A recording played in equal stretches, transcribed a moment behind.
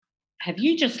Have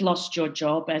you just lost your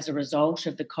job as a result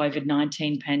of the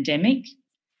COVID-19 pandemic?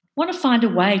 Want to find a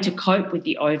way to cope with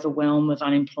the overwhelm of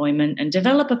unemployment and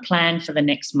develop a plan for the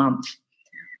next month?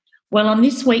 Well, on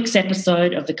this week's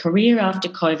episode of the Career After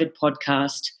COVID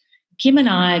podcast, Kim and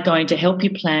I are going to help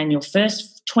you plan your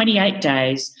first 28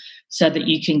 days so that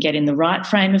you can get in the right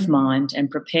frame of mind and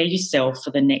prepare yourself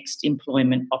for the next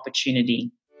employment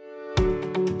opportunity.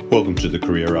 Welcome to the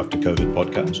Career After COVID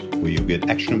podcast, where you'll get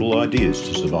actionable ideas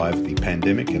to survive the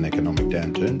pandemic and economic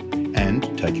downturn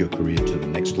and take your career to the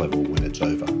next level when it's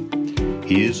over.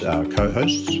 Here's our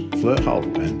co-hosts, Fleur Hull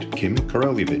and Kim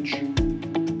Korolyevich.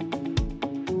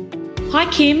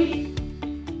 Hi,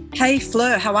 Kim. Hey,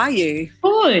 Fleur, how are you?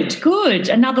 Good.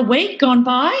 Another week gone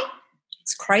by.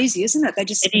 It's crazy, isn't it? They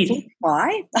just flew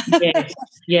by.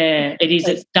 Yeah, it is.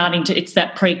 It's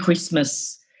that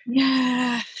pre-Christmas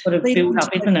sort of build up,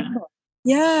 isn't it?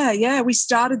 Yeah. We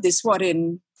started this,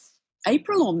 in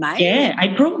April or May? Yeah,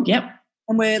 April, yep.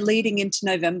 And we're leading into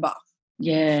November.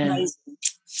 Yeah. Amazing.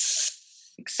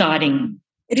 Exciting.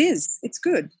 It is. It's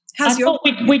good. I thought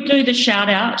we'd do the shout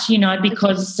out,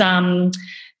 because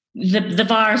the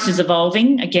virus is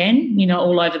evolving again,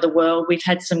 all over the world. We've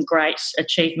had some great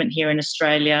achievement here in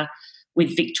Australia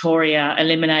with Victoria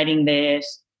eliminating their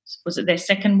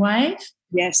second wave?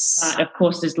 Yes. Of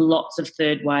course, there's lots of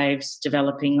third waves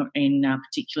developing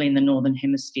particularly in the Northern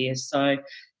Hemisphere. So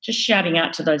just shouting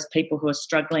out to those people who are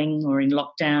struggling or in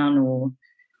lockdown or,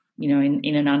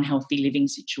 in an unhealthy living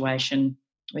situation.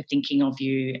 We're thinking of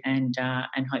you and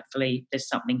hopefully there's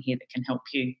something here that can help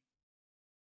you.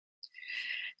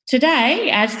 Today,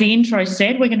 as the intro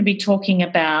said, we're going to be talking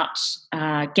about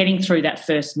getting through that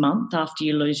first month after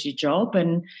you lose your job.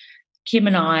 And Kim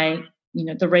and I,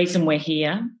 the reason we're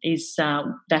here is that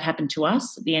happened to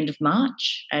us at the end of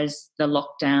March as the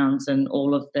lockdowns and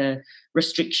all of the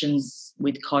restrictions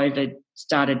with COVID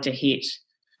started to hit.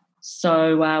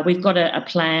 So we've got a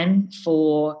plan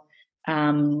for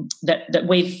that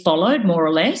we've followed more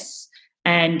or less,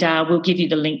 and we'll give you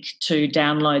the link to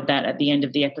download that at the end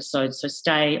of the episode. So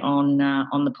stay on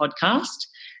the podcast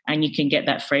and you can get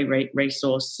that free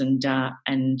resource. And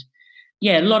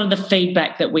a lot of the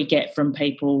feedback that we get from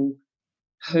people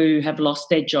who have lost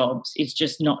their jobs is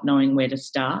just not knowing where to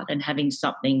start and having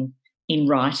something in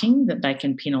writing that they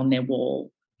can pin on their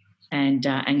wall and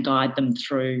guide them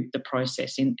through the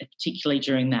process, particularly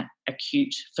during that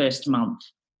acute first month.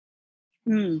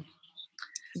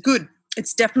 Good.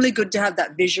 It's definitely good to have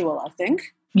that visual, I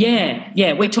think.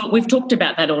 Yeah. We've talked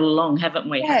about that all along, haven't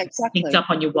we? Yeah, exactly. Things up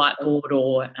on your whiteboard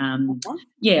or on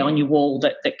your wall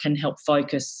that can help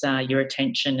focus your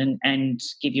attention and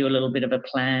give you a little bit of a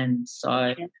plan.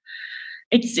 So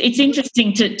it's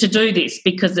interesting to do this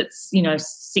because it's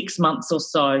 6 months or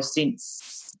so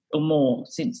since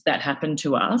that happened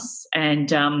to us,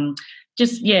 and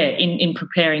in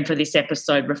preparing for this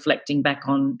episode, reflecting back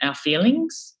on our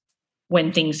feelings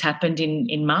when things happened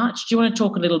in March. Do you want to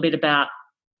talk a little bit about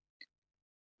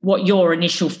what your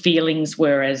initial feelings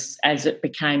were as it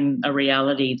became a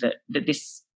reality that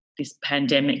this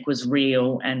pandemic was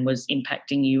real and was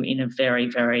impacting you in a very,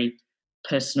 very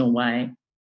personal way?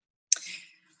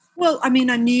 Well, I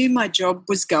mean, I knew my job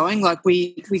was going, like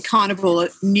we kind of all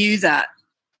knew that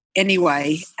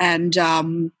anyway. And,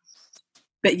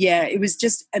 but yeah, it was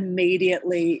just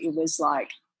immediately, it was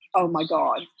like, oh my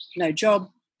God, no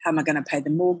job. How am I going to pay the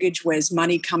mortgage? Where's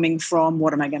money coming from?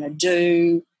 What am I going to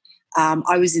do?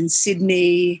 I was in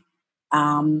Sydney.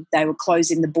 They were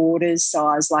closing the borders. So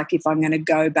I was like, if I'm going to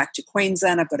go back to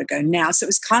Queensland, I've got to go now. So it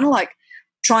was kind of like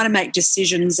trying to make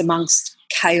decisions amongst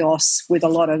chaos with a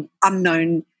lot of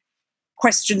unknown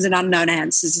questions and unknown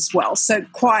answers as well. So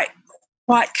quite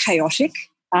chaotic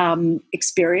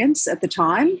experience at the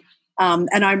time.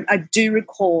 And I do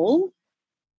recall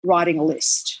writing a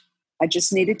list. I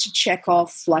just needed to check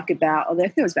off I think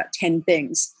it was about 10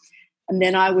 things. And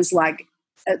then I was like,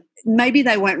 maybe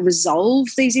they won't resolve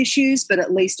these issues, but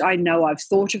at least I know I've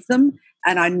thought of them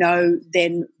and I know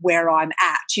then where I'm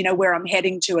at, where I'm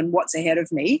heading to and what's ahead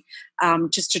of me,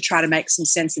 just to try to make some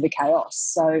sense of the chaos.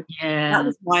 So that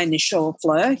was my initial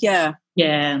Fleur. Yeah.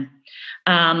 Yeah.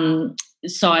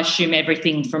 So I assume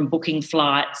everything from booking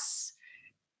flights,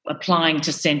 applying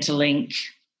to Centrelink.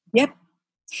 Yep.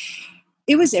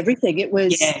 It was everything. It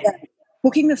was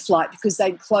booking the flight because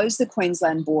they'd closed the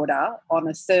Queensland border on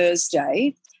a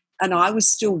Thursday and I was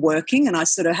still working and I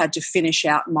sort of had to finish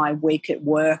out my week at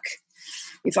work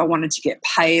if I wanted to get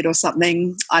paid or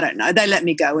something. I don't know. They let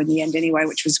me go in the end anyway,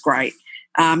 which was great.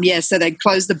 So they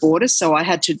closed the border, so I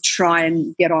had to try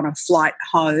and get on a flight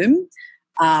home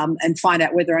and find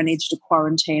out whether I needed to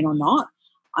quarantine or not.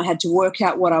 I had to work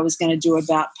out what I was going to do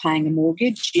about paying a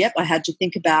mortgage. Yep, I had to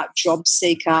think about job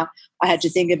seeker. I had to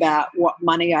think about what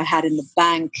money I had in the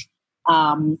bank.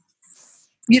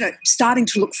 Starting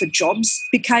to look for jobs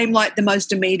became like the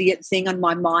most immediate thing on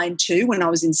my mind too when I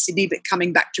was in Sydney, but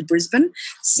coming back to Brisbane.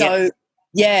 So,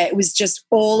 it was just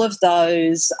all of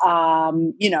those, all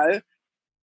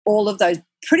of those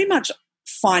pretty much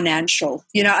financial.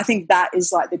 I think that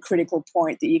is like the critical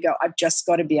point that you go, I've just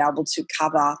got to be able to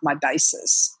cover my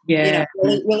bases. Yeah.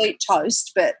 We'll eat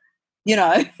toast, but,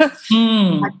 I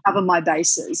cover my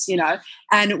bases,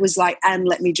 and it was like, and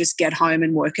let me just get home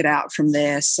and work it out from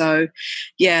there. So,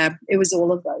 it was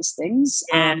all of those things.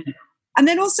 Yeah. And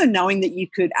then also knowing that you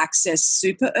could access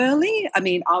super early. I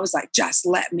mean, I was like, just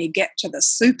let me get to the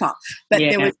super. But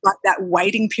there was like that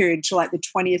waiting period till like the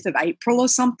 20th of April or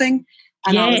something.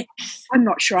 And I'm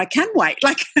not sure I can wait.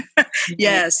 Like,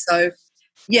 So,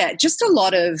 just a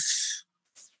lot of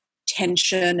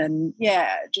tension and,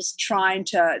 just trying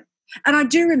to. And I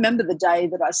do remember the day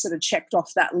that I sort of checked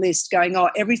off that list going,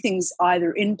 everything's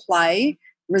either in play,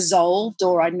 resolved,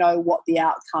 or I know what the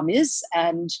outcome is.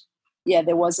 And,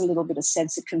 there was a little bit of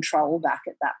sense of control back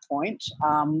at that point.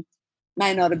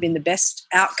 May not have been the best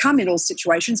outcome in all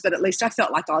situations, but at least I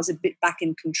felt like I was a bit back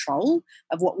in control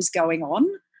of what was going on.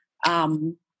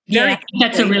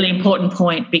 That's a really important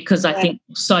point because I think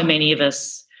so many of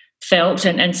us felt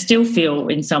and still feel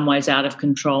in some ways out of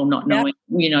control, not knowing,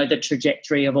 the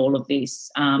trajectory of all of this.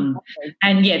 And,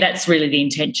 that's really the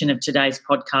intention of today's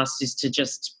podcast, is to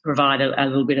just provide a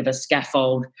little bit of a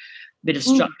scaffold, bit of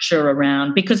structure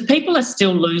around, because people are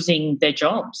still losing their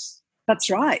jobs.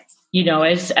 That's right.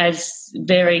 As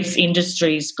various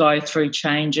industries go through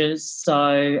changes.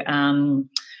 So,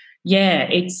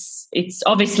 it's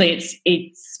obviously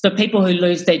it's for people who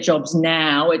lose their jobs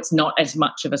now, it's not as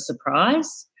much of a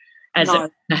surprise as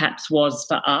it perhaps was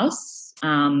for us.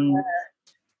 I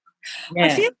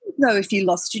feel though if you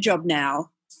lost your job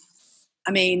now,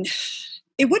 I mean,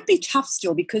 it would be tough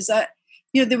still because,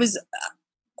 there was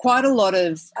quite a lot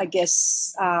of, I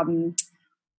guess,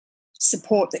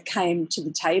 support that came to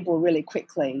the table really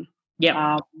quickly.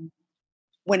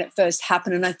 When it first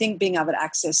happened. And I think being able to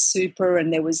access super,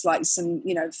 and there was like some,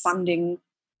 funding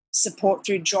support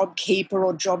through JobKeeper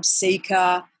or Job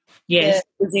Seeker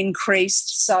was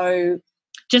increased. So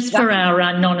just for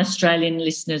our non-Australian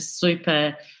listeners,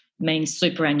 super means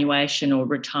superannuation or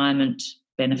retirement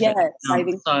benefit.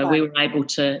 So we were able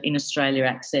to, in Australia,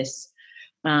 access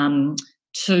 2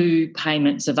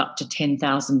 payments of up to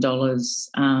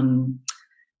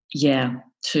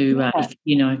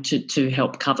 $10,000 to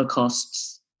help cover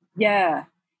costs. Yeah,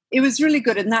 it was really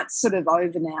good, and that's sort of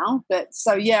over now. But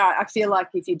so, I feel like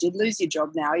if you did lose your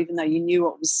job now, even though you knew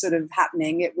what was sort of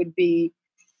happening, it would be,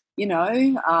 I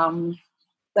don't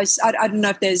know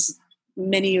if there's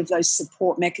many of those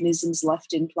support mechanisms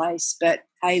left in place. But,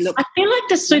 hey, look. I feel like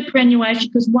the superannuation,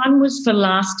 because one was for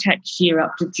last tax year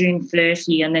up to June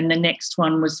 30 and then the next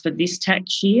one was for this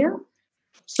tax year.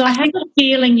 So I have a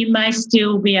feeling you may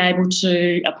still be able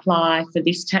to apply for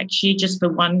this tax year just for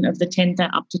one of the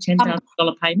up to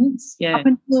 $10,000 payments. Yeah, up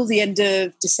until the end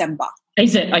of December.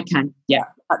 Is it? Okay. Yeah,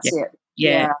 that's it.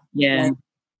 Yeah.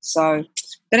 So,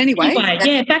 but anyway,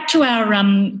 back to our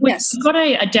we've got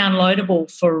a downloadable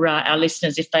for our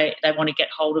listeners if they want to get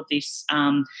hold of this.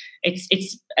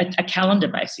 It's a calendar,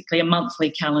 basically a monthly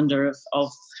calendar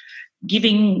of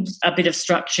giving a bit of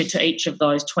structure to each of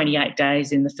those 28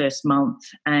 days in the first month.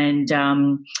 And,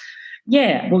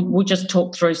 we'll just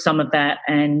talk through some of that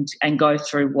and go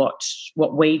through what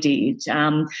we did.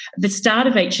 The start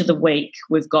of each of the week,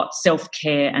 we've got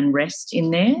self-care and rest in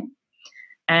there.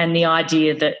 And the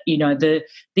idea that,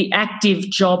 the active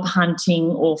job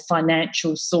hunting or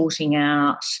financial sorting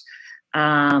out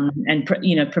and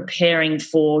preparing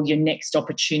for your next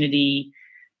opportunity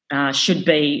should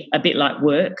be a bit like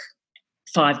work,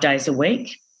 5 days a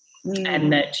week.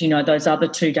 And that, those other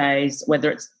 2 days,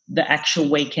 whether it's the actual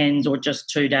weekends or just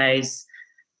 2 days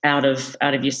out of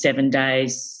your 7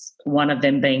 days, one of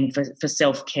them being for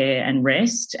self-care and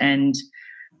rest and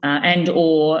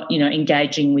or,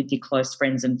 engaging with your close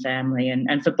friends and family.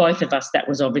 And for both of us, that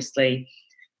was obviously,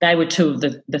 they were two of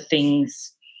the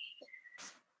things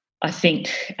I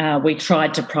think we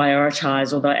tried to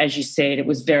prioritise, although, as you said, it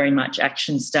was very much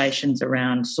action stations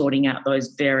around sorting out those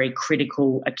very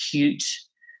critical, acute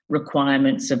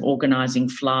requirements of organising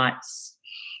flights.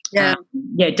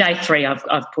 Day 3,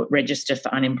 I've put register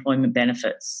for unemployment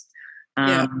benefits.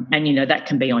 And, that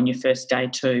can be on your first day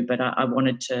too, but I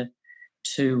wanted to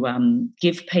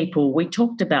give people, we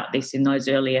talked about this in those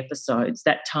early episodes,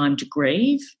 that time to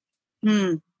grieve.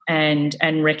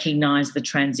 and recognise the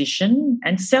transition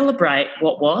and celebrate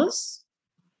what was.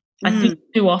 I think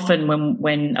too often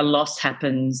when a loss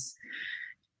happens,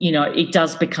 it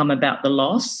does become about the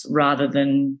loss rather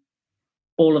than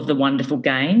all of the wonderful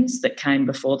gains that came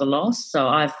before the loss. So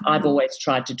I've always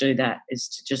tried to do that, is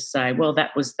to just say, well,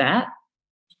 that was that.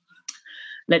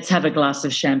 Let's have a glass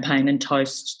of champagne and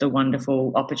toast the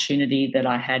wonderful opportunity that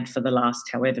I had for the last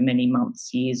however many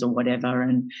months, years, or whatever,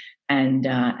 and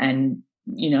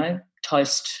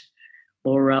toast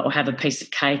or have a piece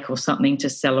of cake or something to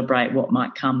celebrate what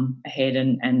might come ahead,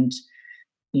 and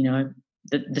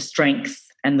the strength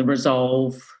and the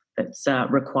resolve that's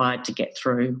required to get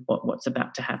through what's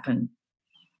about to happen.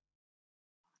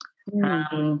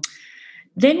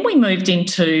 Then we moved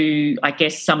into, I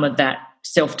guess, some of that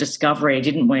self-discovery,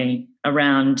 didn't we,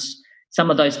 around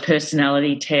some of those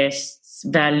personality tests,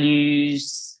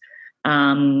 values,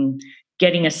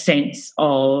 getting a sense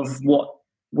of what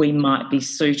we might be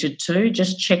suited to,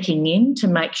 just checking in to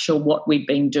make sure what we've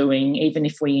been doing, even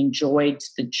if we enjoyed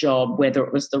the job, whether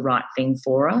it was the right thing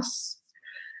for us.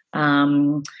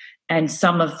 And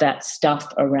some of that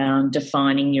stuff around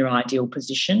defining your ideal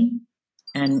position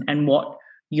and what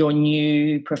your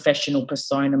new professional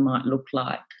persona might look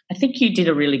like. I think you did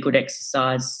a really good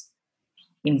exercise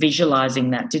in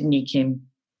visualising that, didn't you, Kim?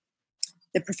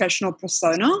 The professional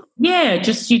persona? Yeah,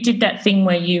 just you did that thing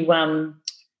where you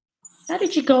how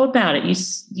did you go about it?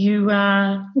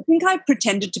 I think I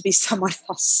pretended to be someone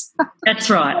else. That's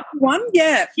right. One,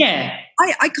 yeah. Yeah.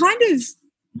 I kind of,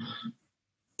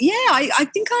 I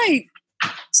think I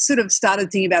sort of started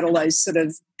thinking about all those sort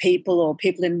of people or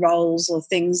people in roles or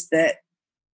things that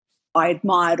I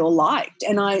admired or liked.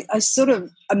 And I sort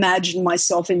of imagined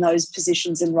myself in those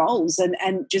positions and roles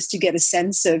and just to get a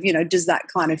sense of, does that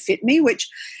kind of fit me, which,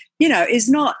 is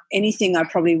not anything I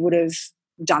probably would have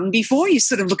done before. You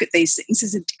sort of look at these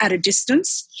things at a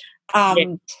distance.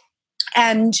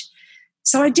 And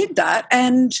so I did that.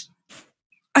 And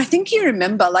I think you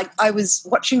remember, I was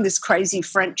watching this crazy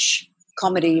French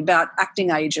comedy about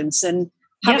acting agents and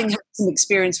having had some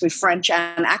experience with French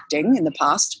and acting in the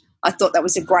past, I thought that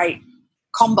was a great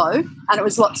combo and it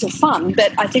was lots of fun.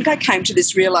 But I think I came to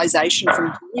this realisation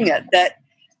from doing it that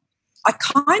I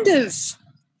kind of,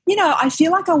 I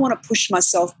feel like I want to push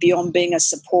myself beyond being a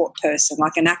support person,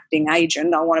 like an acting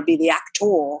agent. I want to be the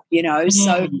actor,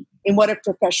 So in what a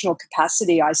professional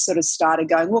capacity, I sort of started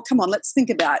going, well, come on, let's think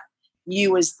about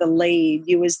you as the lead,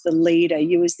 you as the leader,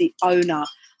 you as the owner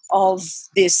of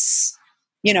this,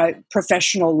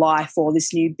 professional life or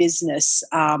this new business,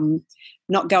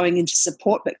 not going into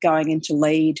support but going into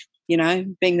lead,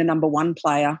 being the number one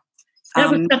player.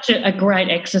 That was such a great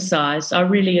exercise. I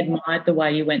really admired the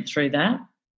way you went through that.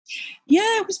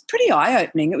 Yeah, it was pretty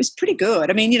eye-opening. It was pretty good.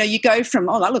 I mean, you go from,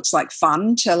 oh, that looks like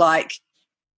fun to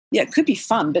it could be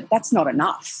fun, but that's not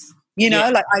enough. So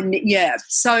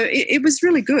it was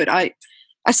really good. I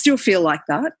still feel like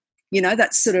that.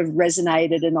 That sort of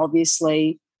resonated and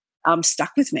obviously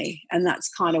stuck with me. And that's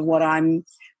kind of what I'm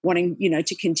wanting,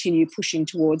 to continue pushing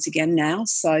towards again now.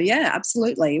 So, yeah,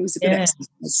 absolutely. It was a good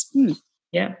exercise.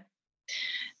 Yeah.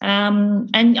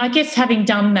 And I guess having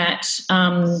done that,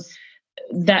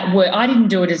 that work, I didn't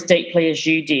do it as deeply as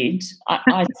you did.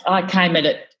 I came at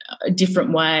it a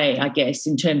different way, I guess,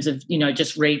 in terms of,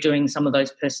 just redoing some of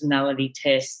those personality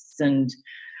tests and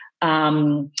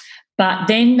but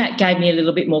then that gave me a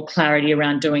little bit more clarity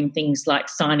around doing things like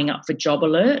signing up for job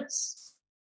alerts.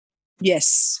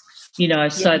 Yes. So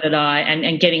that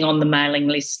and getting on the mailing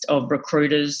list of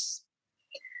recruiters.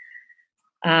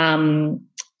 And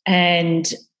then,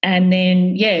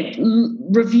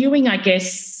 reviewing, I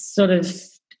guess, sort of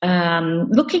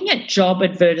looking at job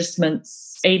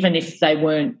advertisements, even if they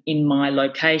weren't in my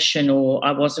location or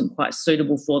I wasn't quite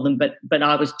suitable for them, but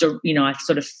I was, I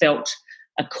sort of felt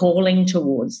a calling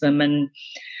towards them, and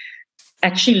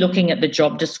actually looking at the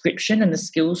job description and the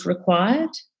skills required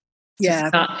to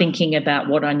start thinking about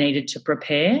what I needed to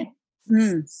prepare.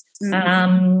 There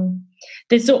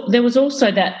was also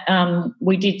that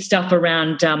we did stuff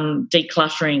around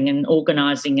decluttering and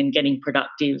organising and getting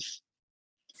productive,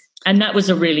 and that was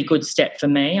a really good step for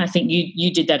me. I think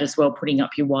you did that as well, putting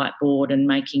up your whiteboard and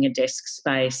making a desk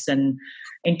space, and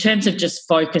in terms of just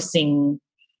focusing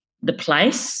the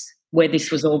place where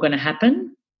this was all going to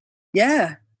happen.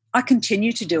 Yeah, I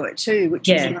continue to do it too, which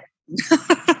is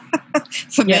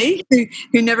for me,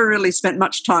 who never really spent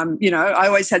much time, I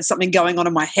always had something going on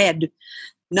in my head,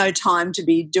 no time to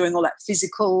be doing all that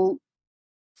physical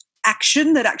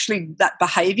action, that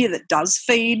behaviour that does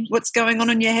feed what's going on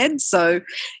in your head. So,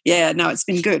 it's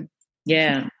been good.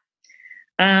 Yeah.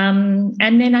 And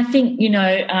then I think,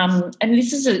 and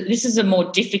this is a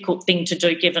more difficult thing to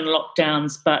do given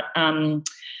lockdowns, but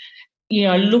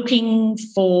looking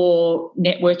for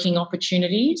networking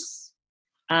opportunities.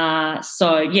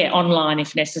 Online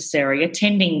if necessary,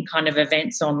 attending kind of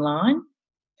events online,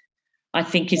 I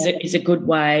think is a good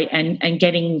way, and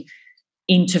getting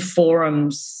into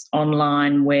forums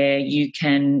online where you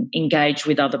can engage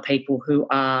with other people who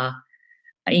are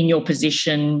in your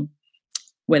position,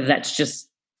 whether that's just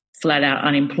flat out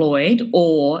unemployed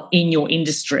or in your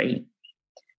industry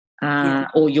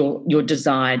or your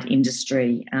desired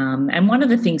industry. And one of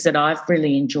the things that I've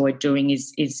really enjoyed doing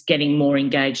is getting more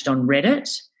engaged on Reddit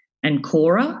and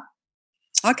Quora.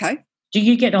 Okay. Do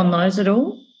you get on those at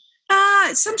all?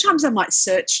 Sometimes I might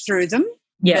search through them.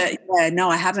 Yeah. But no,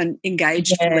 I haven't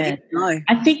engaged with it. No.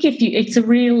 I think it is a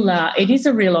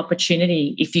real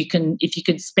opportunity if you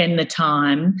can spend the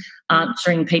time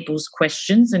answering people's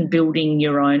questions and building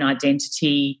your own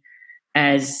identity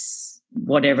as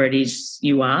whatever it is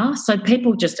you are. So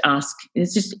people just ask,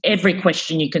 it's just every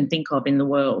question you can think of in the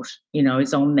world,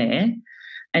 is on there.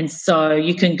 And so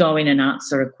you can go in and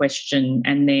answer a question,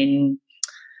 and then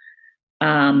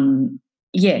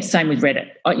same with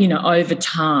Reddit. Over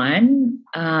time,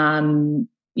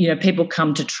 people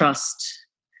come to trust.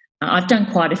 I've done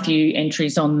quite a few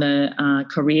entries on the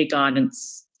career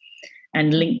guidance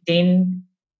and LinkedIn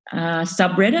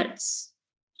subreddits.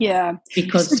 Yeah.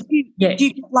 Because so do you get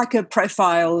like a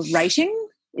profile rating?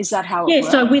 Is that how it works?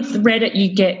 Yeah, so with Reddit you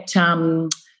get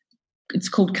it's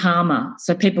called karma.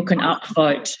 So people can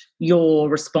upvote your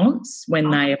response when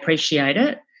they appreciate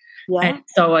it. Yeah. And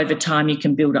so over time you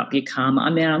can build up your karma. I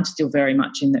mean, I'm still very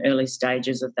much in the early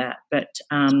stages of that, but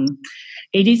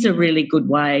it is a really good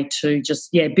way to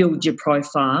just, build your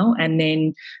profile, and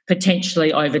then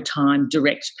potentially over time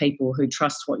direct people who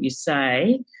trust what you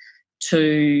say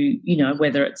to,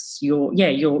 whether it's your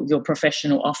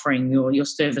professional offering, your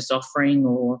service offering,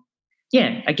 or,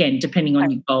 again, depending on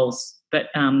your goals. But,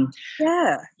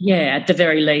 at the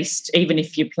very least, even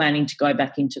if you're planning to go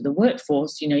back into the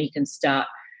workforce, you can start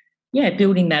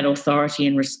building that authority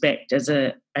and respect as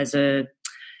a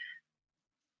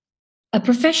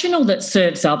professional that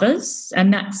serves others.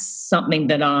 And that's something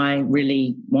that I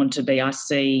really want to be. I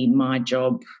see my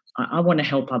job, I want to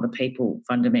help other people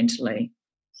fundamentally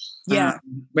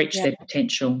reach their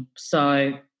potential.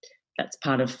 So that's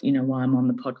part of, why I'm on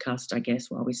the podcast, I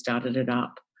guess, why we started it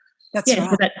up. That's right.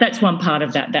 So that's one part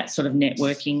of that sort of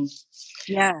networking.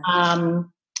 Yeah.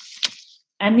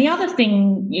 And the other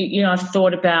thing, I've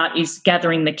thought about is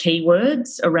gathering the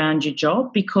keywords around your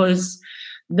job, because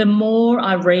the more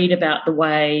I read about the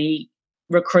way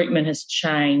recruitment has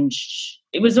changed,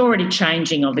 it was already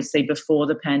changing obviously before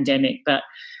the pandemic, but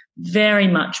very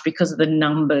much because of the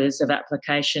numbers of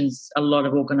applications a lot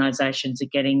of organisations are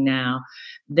getting now,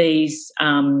 these,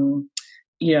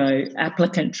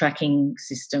 applicant tracking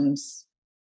systems,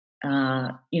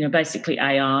 basically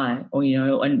AI or,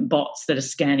 and bots that are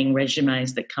scanning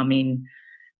resumes that come in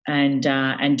and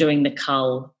doing the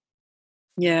cull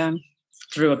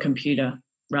through a computer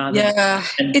rather. Yeah,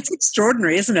 it's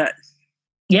extraordinary, isn't it?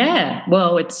 Yeah,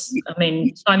 well,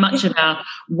 so much of our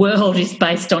world is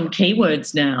based on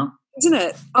keywords now. Isn't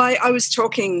it? I was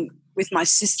talking with my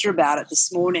sister about it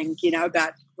this morning,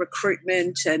 about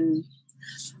recruitment and,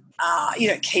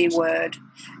 keyword.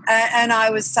 And I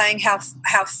was saying how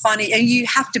funny, and you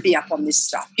have to be up on this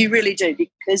stuff. You really do,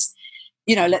 because,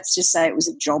 let's just say it was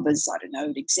a job as, I don't know,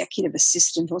 an executive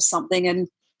assistant or something. And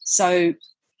so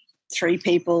 3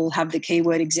 people have the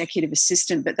keyword executive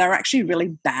assistant, but they're actually really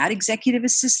bad executive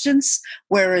assistants,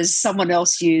 whereas someone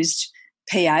else used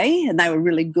PA and they were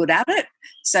really good at it.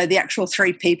 So the actual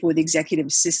 3 people with executive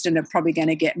assistant are probably going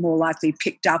to get more likely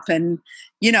picked up and,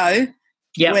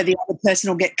 where the other person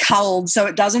will get culled. So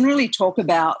it doesn't really talk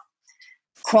about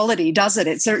quality, does it?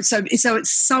 It's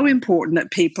so important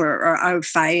that people are au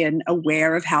fait and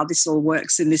aware of how this all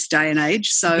works in this day and age.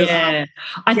 So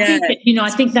I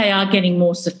think they are getting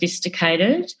more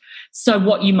sophisticated. So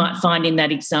what you might find in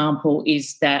that example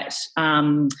is that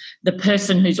the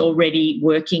person who's already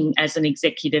working as an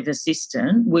executive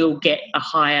assistant will get a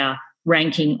higher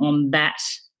ranking on that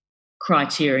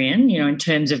criterion, in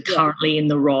terms of currently in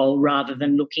the role rather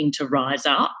than looking to rise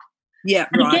up. Yeah,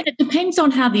 and right. Again, it depends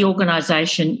on how the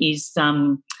organisation is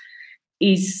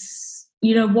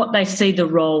what they see the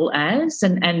role as,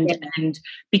 and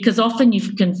because often you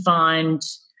can find,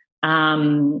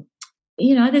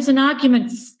 there's an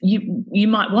argument you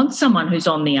might want someone who's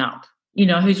on the up,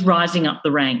 who's rising up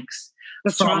the ranks.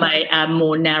 That's from right. a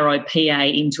more narrow PA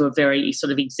into a very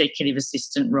sort of executive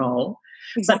assistant role.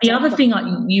 Exactly. But the other thing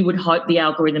you would hope the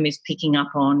algorithm is picking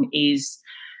up on is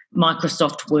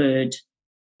Microsoft Word,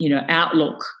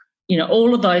 Outlook,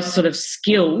 all of those sort of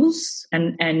skills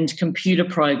and computer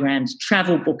programs,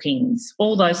 travel bookings,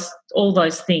 all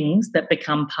those things that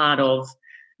become part of,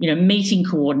 meeting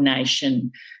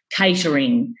coordination,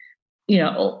 catering,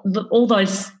 all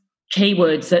those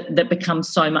keywords that become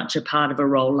so much a part of a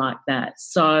role like that.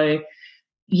 So,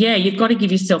 yeah, you've got to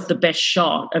give yourself the best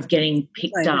shot of getting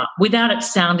picked up without it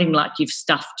sounding like you've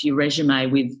stuffed your resume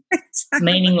with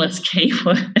meaningless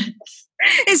keywords.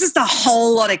 It's just a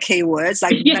whole lot of keywords,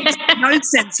 makes no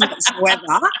sense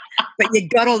whatsoever, but you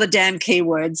got all the damn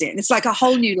keywords in. It's like a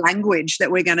whole new language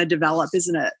that we're going to develop,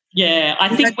 isn't it? Yeah,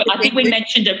 I think we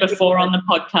mentioned it before on the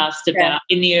podcast about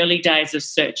in the early days of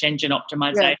search engine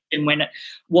optimization when it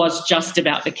was just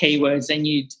about the keywords, and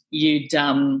you'd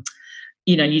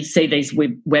see these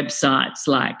websites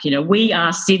like, we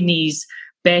are Sydney's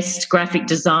best graphic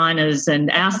designers, and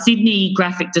our Sydney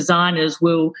graphic designers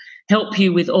will help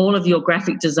you with all of your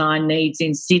graphic design needs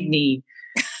in Sydney.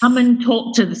 Come and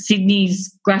talk to the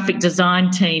Sydney's graphic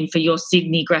design team for your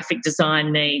Sydney graphic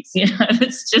design needs.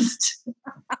 It's just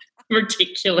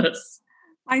ridiculous.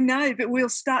 I know, but we'll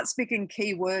start speaking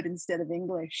keyword instead of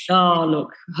English. Oh,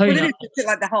 look, who knows? It's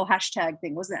like the whole hashtag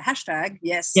thing, wasn't it? Hashtag,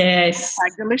 yes. Yes.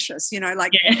 Hashtag delicious,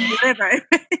 whatever.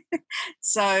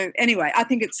 So anyway, I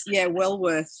think it's, well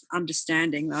worth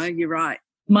understanding, though. You're right.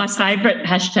 My favourite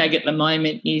hashtag at the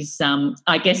moment is,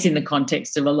 I guess, in the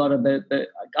context of a lot of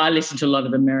I listen to a lot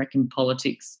of American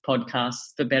politics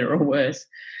podcasts, for better or worse.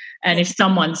 And if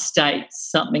someone states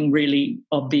something really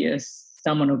obvious,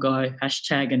 someone will go,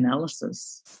 hashtag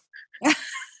analysis.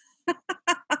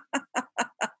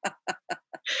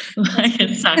 Like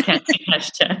a sarcastic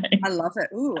hashtag. I love it.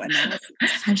 Ooh, analysis.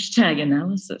 Hashtag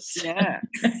analysis. Yeah.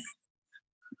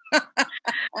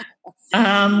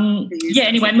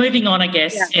 Anyway, moving on, I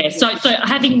guess. Yeah. So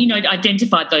having,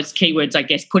 identified those keywords, I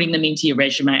guess, putting them into your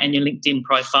resume and your LinkedIn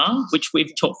profile, which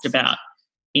we've talked about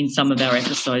in some of our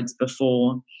episodes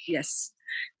before. Yes.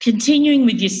 Continuing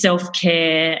with your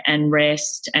self-care and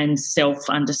rest and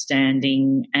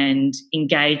self-understanding and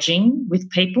engaging with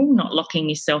people, not locking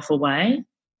yourself away.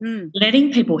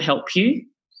 Letting people help you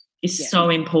is so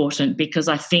important, because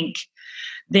I think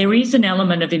there is an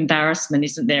element of embarrassment,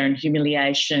 isn't there, and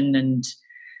humiliation, and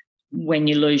when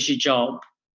you lose your job,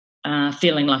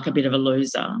 feeling like a bit of a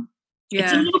loser. Yeah.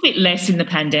 It's a little bit less in the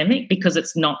pandemic because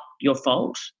it's not your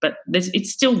fault, but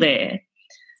it's still there.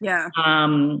 Yeah.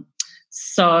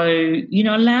 So,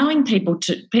 allowing people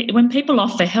when people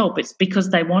offer help, it's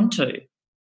because they want to.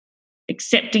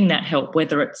 Accepting that help,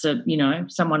 whether it's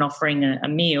someone offering a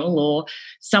meal or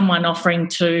someone offering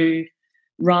to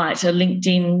write a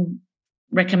LinkedIn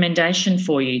recommendation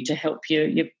for you to help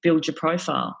you build your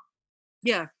profile.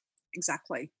 Yeah,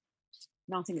 exactly.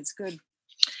 No, I think it's good.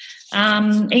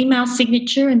 Email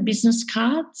signature and business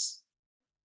cards.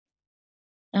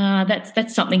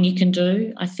 That's something you can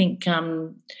do. I think,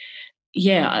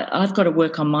 I've got to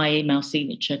work on my email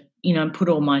signature, and put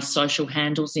all my social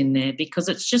handles in there, because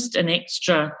it's just an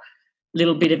extra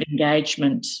little bit of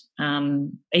engagement,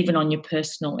 even on your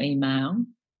personal email,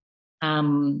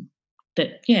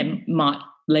 that might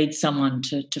lead someone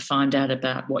to find out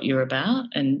about what you're about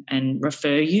and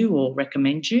refer you or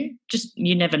recommend you. Just,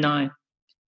 you never know.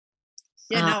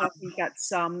 Yeah, no, I think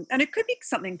that's and it could be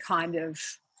something kind of,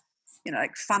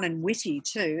 like fun and witty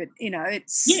too.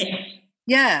 It's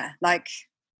like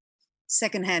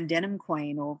secondhand denim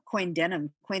queen, or queen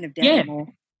denim, queen of denim, or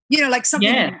like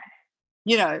something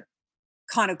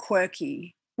kind of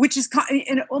quirky, which is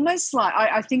and almost like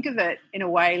I think of it in a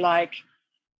way like,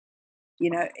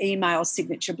 email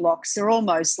signature blocks are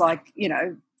almost like,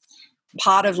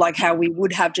 part of like how we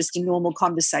would have just a normal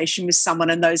conversation with someone,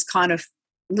 and those kind of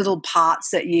little parts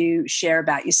that you share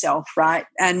about yourself, right?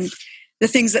 And the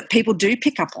things that people do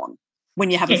pick up on when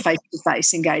you have a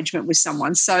face-to-face engagement with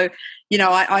someone. So,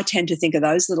 I tend to think of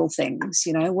those little things,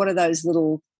 what are those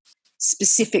little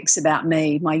specifics about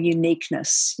me, my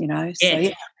uniqueness, So,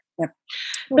 yeah.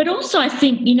 But also I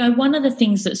think, one of the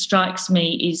things that strikes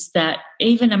me is that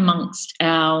even amongst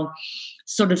our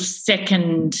sort of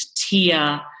second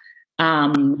tier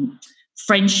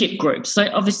friendship groups, so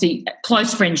obviously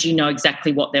close friends,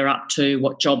 exactly what they're up to,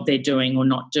 what job they're doing or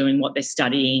not doing, what they're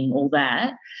studying, all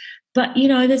that. But,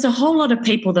 there's a whole lot of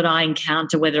people that I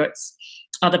encounter, whether it's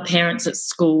other parents at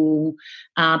school,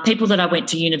 people that I went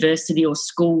to university or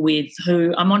school with,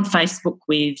 who I'm on Facebook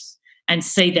with, and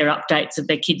see their updates of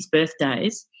their kids'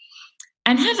 birthdays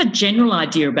and have a general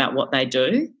idea about what they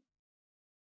do,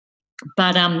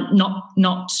 but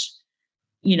not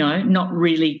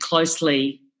really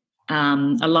closely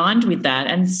aligned with that.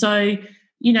 And so,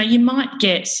 you might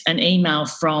get an email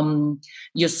from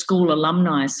your school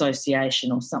alumni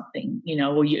association or something,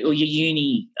 or your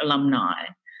uni alumni.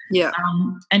 Yeah.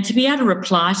 And to be able to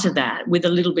reply to that with a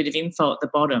little bit of info at the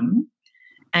bottom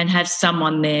and have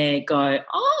someone there go,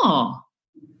 oh,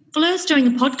 Fleur's doing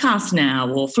a podcast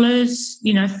now, or Fleur's,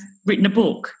 written a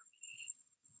book.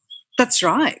 That's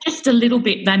right. Just a little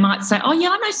bit, they might say, oh, yeah,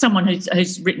 I know someone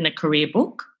who's written a career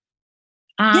book.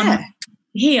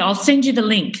 Here, I'll send you the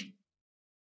link.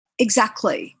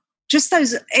 Exactly. Just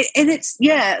those, and it's,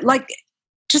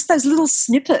 just those little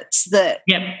snippets that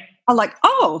are like,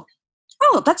 oh,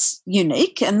 that's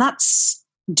unique and that's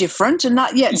different and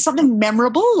that, it's something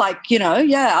memorable. Like,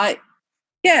 I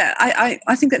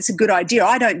think that's a good idea.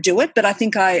 I don't do it, but I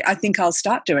think I'll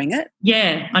start doing it.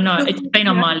 Yeah, I know. It's been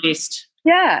on my list.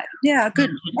 Yeah,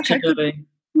 good. Okay, good.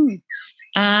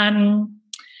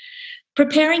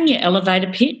 Preparing your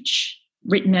elevator pitch,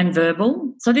 written and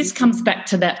verbal. So this comes back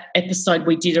to that episode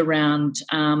we did around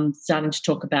starting to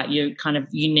talk about your kind of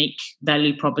unique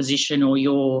value proposition or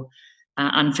your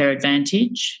unfair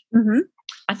advantage. Mm-hmm.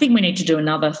 I think we need to do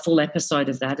another full episode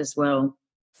of that as well.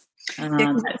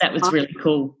 That was really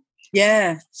cool.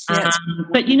 Yeah.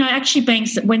 But, actually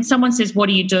when someone says, what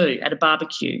do you do at a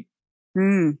barbecue?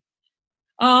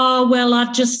 Oh, well,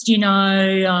 I've just,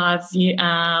 I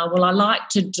like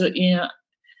to do,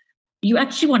 you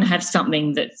actually want to have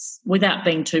something that's, without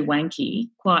being too wanky,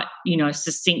 quite,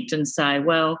 succinct and say,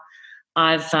 well,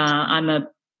 I'm a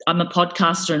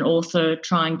podcaster and author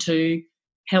trying to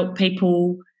help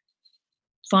people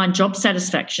find job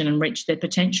satisfaction and reach their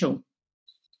potential.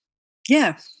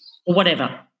 Yeah. Or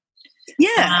whatever.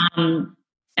 Yeah.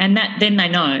 And that then they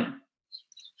know.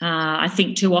 I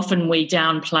think too often we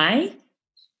downplay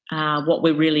what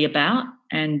we're really about.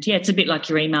 And, it's a bit like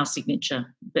your email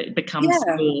signature. It becomes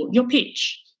your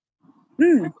pitch.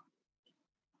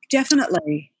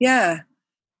 Definitely, yeah.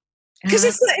 Because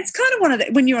it's kind of one of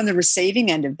the, when you're on the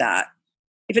receiving end of that,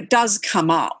 if it does come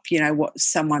up, what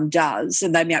someone does,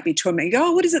 and they might be talking, you go,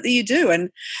 oh, what is it that you do? And,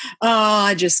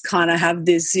 I just kind of have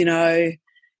this,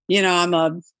 I'm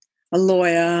a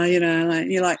lawyer,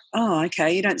 and you're like, oh,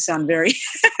 okay, you don't sound very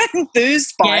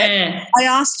enthused by it. I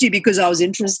asked you because I was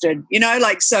interested,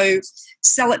 so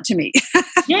sell it to me.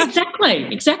 Yeah,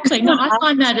 exactly. No, I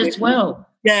find that as well.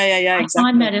 Yeah, exactly. I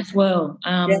find that as well.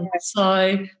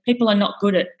 So people are not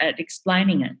good at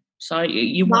explaining it. So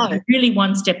you're really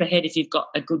one step ahead if you've got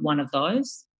a good one of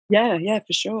those. Yeah,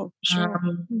 for sure.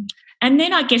 And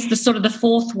then I guess the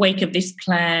fourth week of this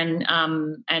plan,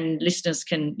 and listeners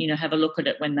can have a look at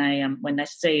it when they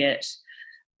see it,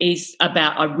 is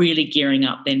about really gearing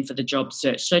up then for the job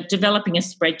search. So developing a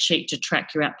spreadsheet to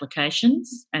track your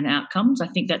applications and outcomes. I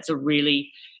think that's a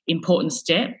really important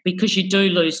step, because you do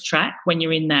lose track when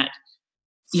you're in that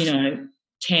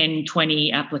 10,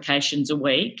 20 applications a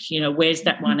week. Where's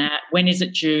that one at? When is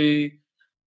it due?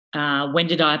 When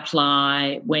did I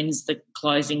apply? When's the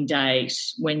closing date?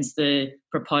 When's the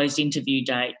proposed interview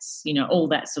dates? All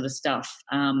that sort of stuff.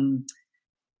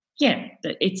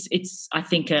 It's I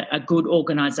think a good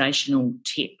organisational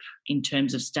tip in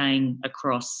terms of staying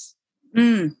across.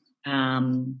 And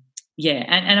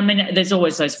I mean, there's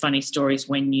always those funny stories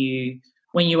when you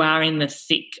are in the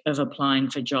thick of applying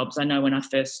for jobs. I know when I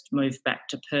first moved back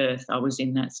to Perth, I was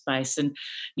in that space, and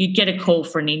you'd get a call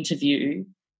for an interview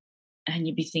and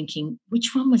you'd be thinking,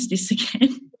 which one was this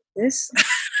again? This.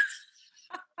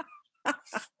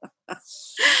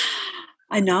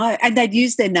 I know. And they'd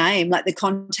use their name, like the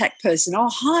contact person.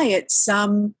 Oh, hi, it's,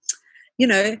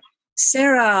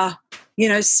 Sarah,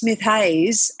 Smith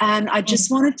Hayes, and I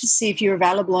just wanted to see if you're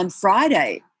available on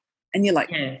Friday. And you're like,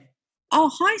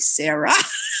 oh, hi, Sarah.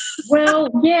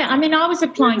 Well, yeah, I mean, I was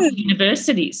applying to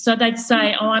universities. So they'd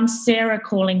say, oh, I'm Sarah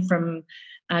calling from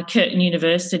Curtin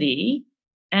University.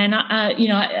 And,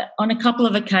 on a couple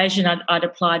of occasions, I'd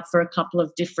applied for a couple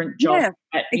of different jobs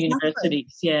at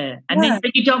universities, And then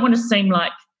but you don't want to seem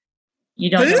like you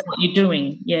don't know what you're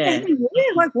doing,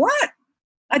 like what?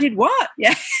 I did what?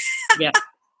 Yeah.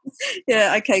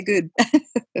 Yeah, okay, good.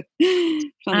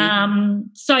 Funny.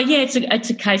 It's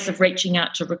a case of reaching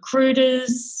out to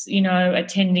recruiters,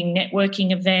 attending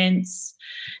networking events,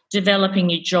 developing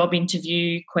your job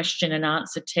interview question and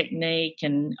answer technique,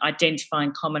 and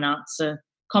identifying common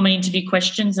interview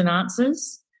questions and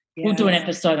answers. Yeah. We'll do an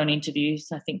episode on interviews.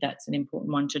 I think that's an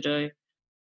important one to do.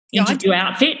 Interview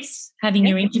outfits, having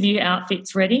your interview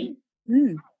outfits ready.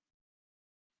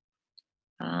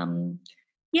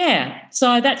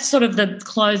 So that's sort of the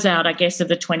closeout, I guess, of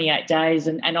the 28 days,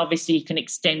 and obviously you can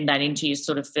extend that into your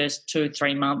sort of first 2 or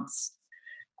 3 months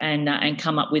and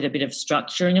come up with a bit of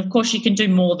structure. And, of course, you can do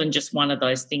more than just one of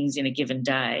those things in a given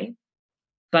day.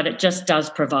 but it just does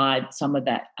provide some of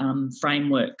that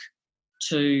framework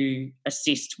to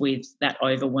assist with that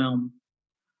overwhelm.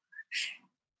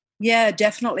 Yeah,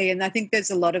 definitely. And I think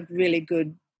there's a lot of really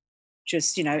good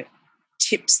just,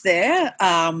 tips there.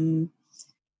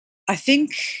 I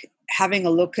think having a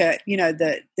look at,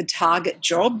 the target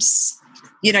jobs,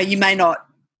 you may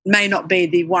not be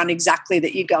the one exactly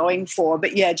that you're going for,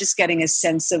 but yeah, just getting a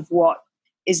sense of what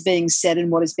is being said and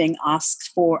what is being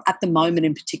asked for at the moment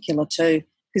in particular too,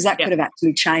 because that could have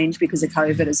actually changed because of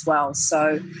COVID as well.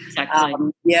 So,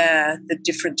 exactly. The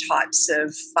different types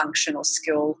of function or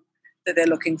skill that they're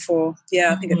looking for.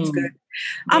 Yeah, I think it's good.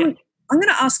 I'm going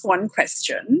to ask one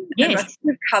question, and I think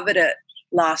we've covered it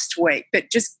last week, but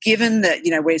just given that,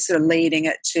 we're sort of leading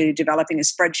it to developing a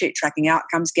spreadsheet, tracking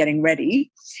outcomes, getting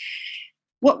ready,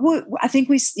 I think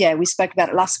we spoke about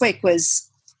it last week was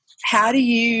what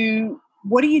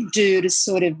do you do to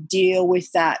sort of deal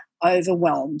with that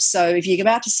overwhelm? So if you're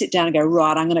about to sit down and go,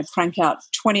 right, I'm going to crank out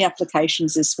 20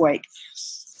 applications this week,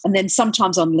 and then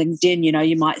sometimes on LinkedIn,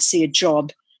 you might see a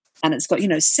job and it's got,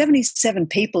 77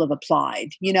 people have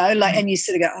applied, and you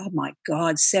sort of go, oh my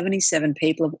God, 77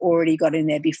 people have already got in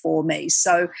there before me.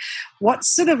 So what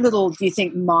sort of little, do you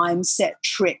think, mindset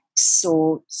tricks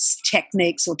or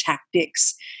techniques or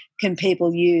tactics can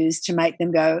people use to make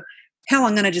them go, hell,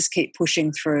 I'm going to just keep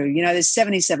pushing through? There's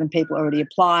 77 people already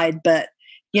applied, but,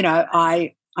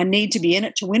 I need to be in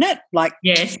it to win it. Like,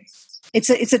 yes, it's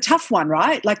a tough one,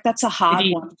 right? Like that's a hard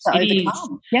one to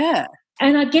overcome. Yeah.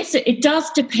 And I guess it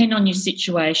does depend on your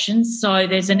situation. So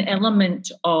there's an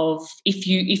element of if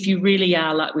you really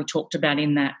are, like we talked about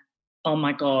in that, oh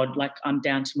my God, like I'm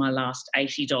down to my last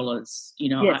 $80,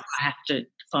 Yes. I have to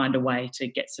find a way to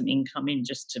get some income in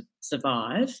just to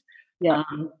survive. Yeah.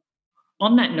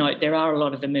 On that note, there are a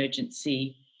lot of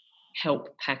emergency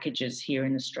help packages here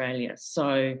in Australia.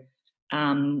 So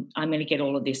I'm going to get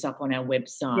all of this up on our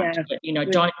website. Yeah. But,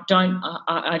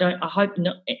 I hope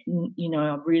not,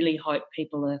 I really hope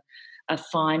people are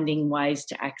finding ways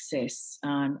to access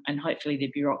and hopefully the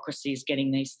bureaucracy is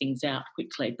getting these things out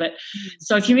quickly. But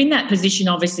so if you're in that position,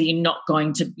 obviously you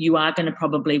are going to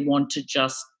probably want to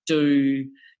just you're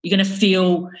going to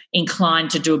feel inclined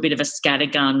to do a bit of a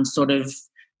scattergun sort of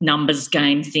numbers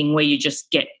game thing where you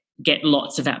just get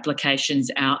lots of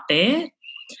applications out there.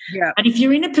 Yeah. But if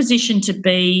you're in a position to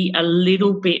be a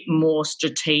little bit more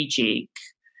strategic,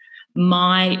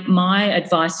 my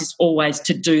advice is always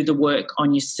to do the work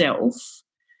on yourself,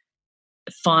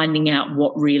 finding out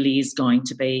what really is going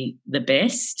to be the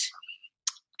best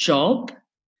job,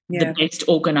 the best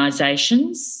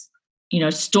organisations,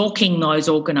 stalking those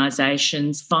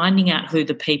organisations, finding out who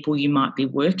the people you might be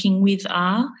working with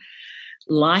are,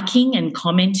 liking and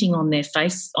commenting on their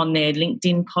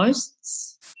LinkedIn posts.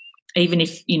 Even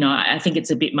if, I think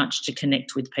it's a bit much to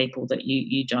connect with people that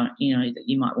you don't, that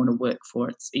you might want to work for.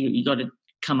 You got to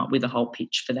come up with a whole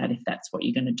pitch for that if that's what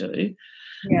you're going to do.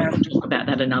 Yeah. We can talk about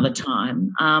that another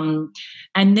time.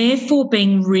 And therefore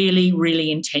being really,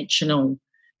 really intentional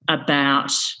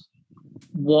about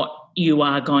what you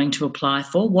are going to apply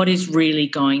for, what is really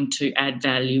going to add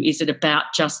value. Is it about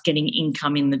just getting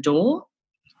income in the door,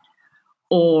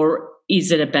 or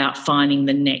is it about finding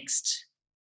the next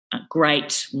a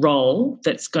great role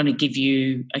that's going to give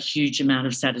you a huge amount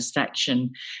of satisfaction?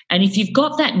 And if you've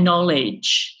got that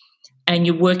knowledge and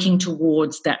you're working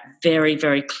towards that very,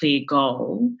 very clear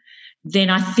goal, then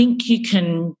I think you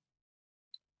can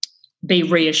be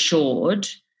reassured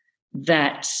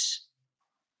that,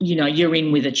 you're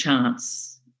in with a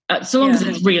chance. So long as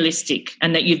it's realistic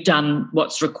and that you've done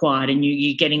what's required and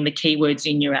you're getting the keywords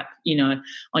in your app,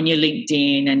 on your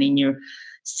LinkedIn and in your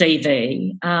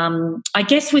CV. I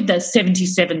guess with the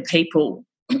 77 people,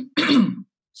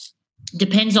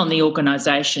 depends on the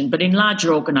organisation, but in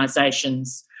larger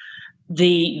organisations,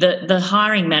 the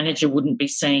hiring manager wouldn't be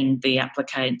seeing the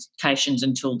applications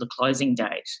until the closing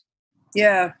date.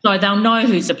 Yeah. So they'll know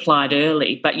who's applied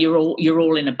early, but you're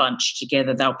all in a bunch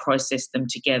together. They'll process them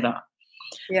together.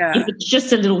 Yeah. If it's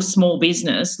just a little small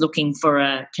business looking for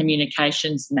a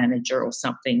communications manager or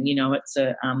something, it's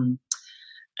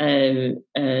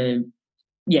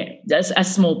a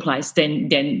small place, then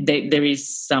there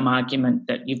is some argument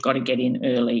that you've got to get in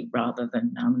early rather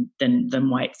than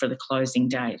wait for the closing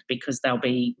date, because they'll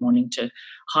be wanting to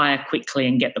hire quickly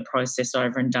and get the process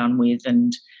over and done with,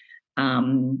 and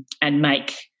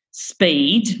make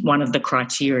speed one of the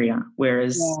criteria.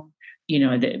 Whereas,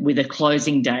 with a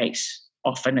closing date,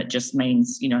 often it just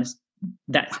means,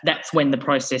 that's when the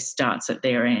process starts at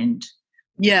their end.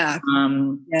 Yeah.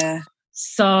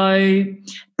 So,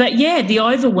 but yeah, the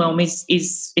overwhelm is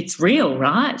it's real,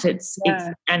 right? It's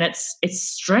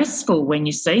stressful when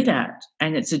you see that,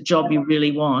 and it's a job you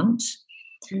really want.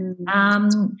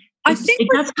 I think it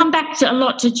does come back to a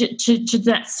lot to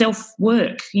that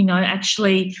self-work,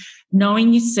 actually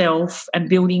knowing yourself and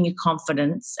building your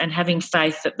confidence and having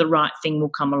faith that the right thing will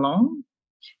come along.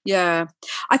 Yeah.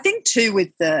 I think too with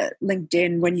the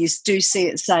LinkedIn, when you do see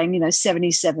it saying,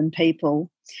 77 people,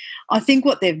 I think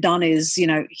what they've done is,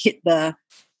 hit the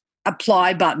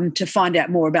apply button to find out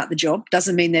more about the job.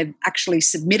 Doesn't mean they've actually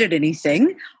submitted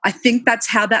anything. I think that's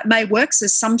how that may work. So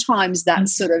sometimes that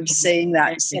sort of seeing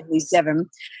that 77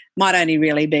 might only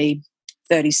really be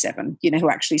 37, who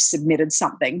actually submitted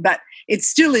something. But it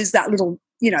still is that little,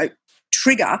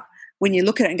 trigger when you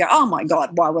look at it and go, oh my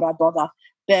God, why would I bother?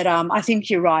 But I think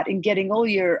you're right in getting all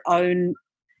your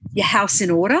house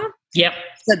in order. Yep.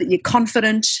 So that you're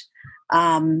confident.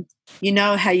 You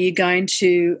know how you're going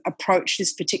to approach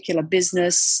this particular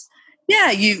business.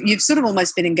 Yeah, you've sort of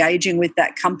almost been engaging with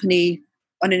that company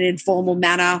on an informal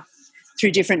manner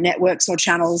through different networks or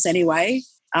channels anyway,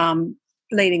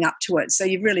 leading up to it. So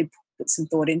you've really put some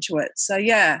thought into it. So,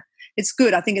 yeah, it's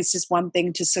good. I think it's just one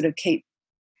thing to sort of keep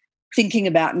thinking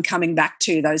about and coming back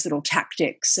to those little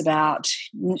tactics about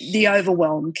the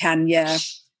overwhelm can,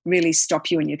 really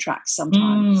stop you in your tracks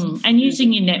sometimes. And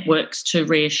using your networks to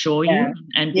reassure you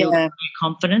and build your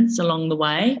confidence along the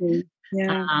way.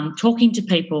 Yeah. Talking to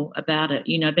people about it,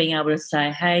 being able to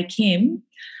say, hey, Kim,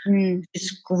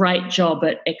 this great job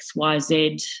at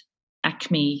XYZ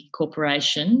Acme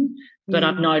Corporation, but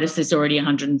I've noticed there's already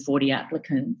 140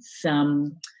 applicants.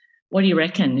 What do you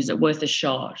reckon? Is it worth a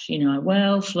shot?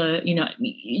 Flirt,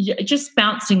 just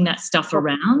bouncing that stuff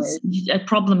around. A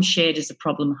problem shared is a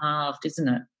problem halved, isn't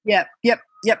it? Yep.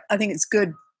 I think it's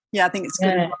good. Yeah, I think it's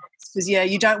good because,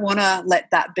 you don't want to let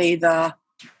that be the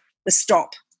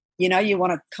stop. You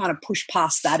want to kind of push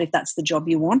past that if that's the job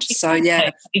you want. So,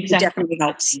 exactly. It definitely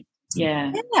helps.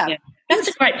 Yeah. That's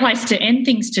a great place to end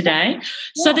things today.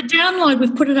 So the download,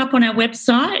 we've put it up on our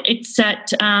website. It's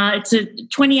it's a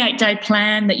 28-day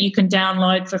plan that you can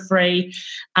download for free.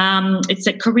 It's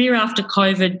at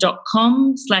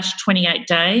careeraftercovid.com/28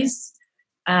 days.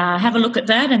 Have a look at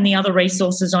that and the other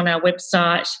resources on our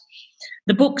website.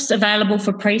 The book's available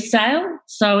for pre-sale,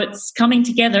 so it's coming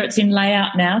together. It's in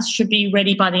layout now. It should be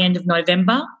ready by the end of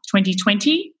November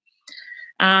 2020.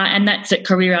 And that's at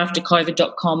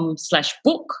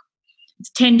careeraftercovid.com/book.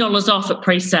 It's $10 off at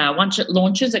pre-sale. Once it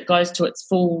launches, it goes to its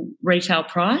full retail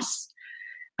price.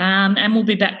 And we'll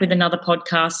be back with another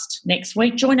podcast next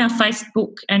week. Join our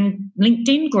Facebook and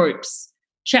LinkedIn groups.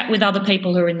 Chat with other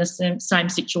people who are in the same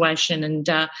situation. And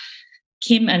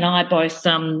Kim and I both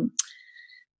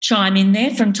chime in there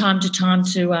from time to time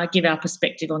to give our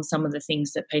perspective on some of the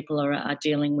things that people are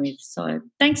dealing with. So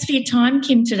thanks for your time,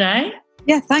 Kim, today.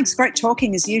 Yeah, thanks. Great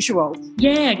talking as usual.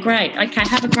 Yeah, great. Okay,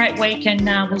 have a great week and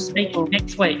we'll speak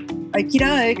next week. Okie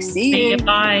doke. See you.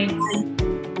 Bye.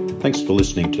 Thanks for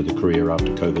listening to the Career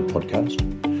After COVID podcast.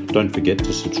 Don't forget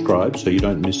to subscribe so you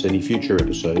don't miss any future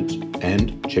episodes,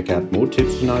 and check out more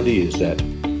tips and ideas at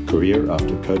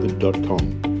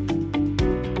careeraftercovid.com.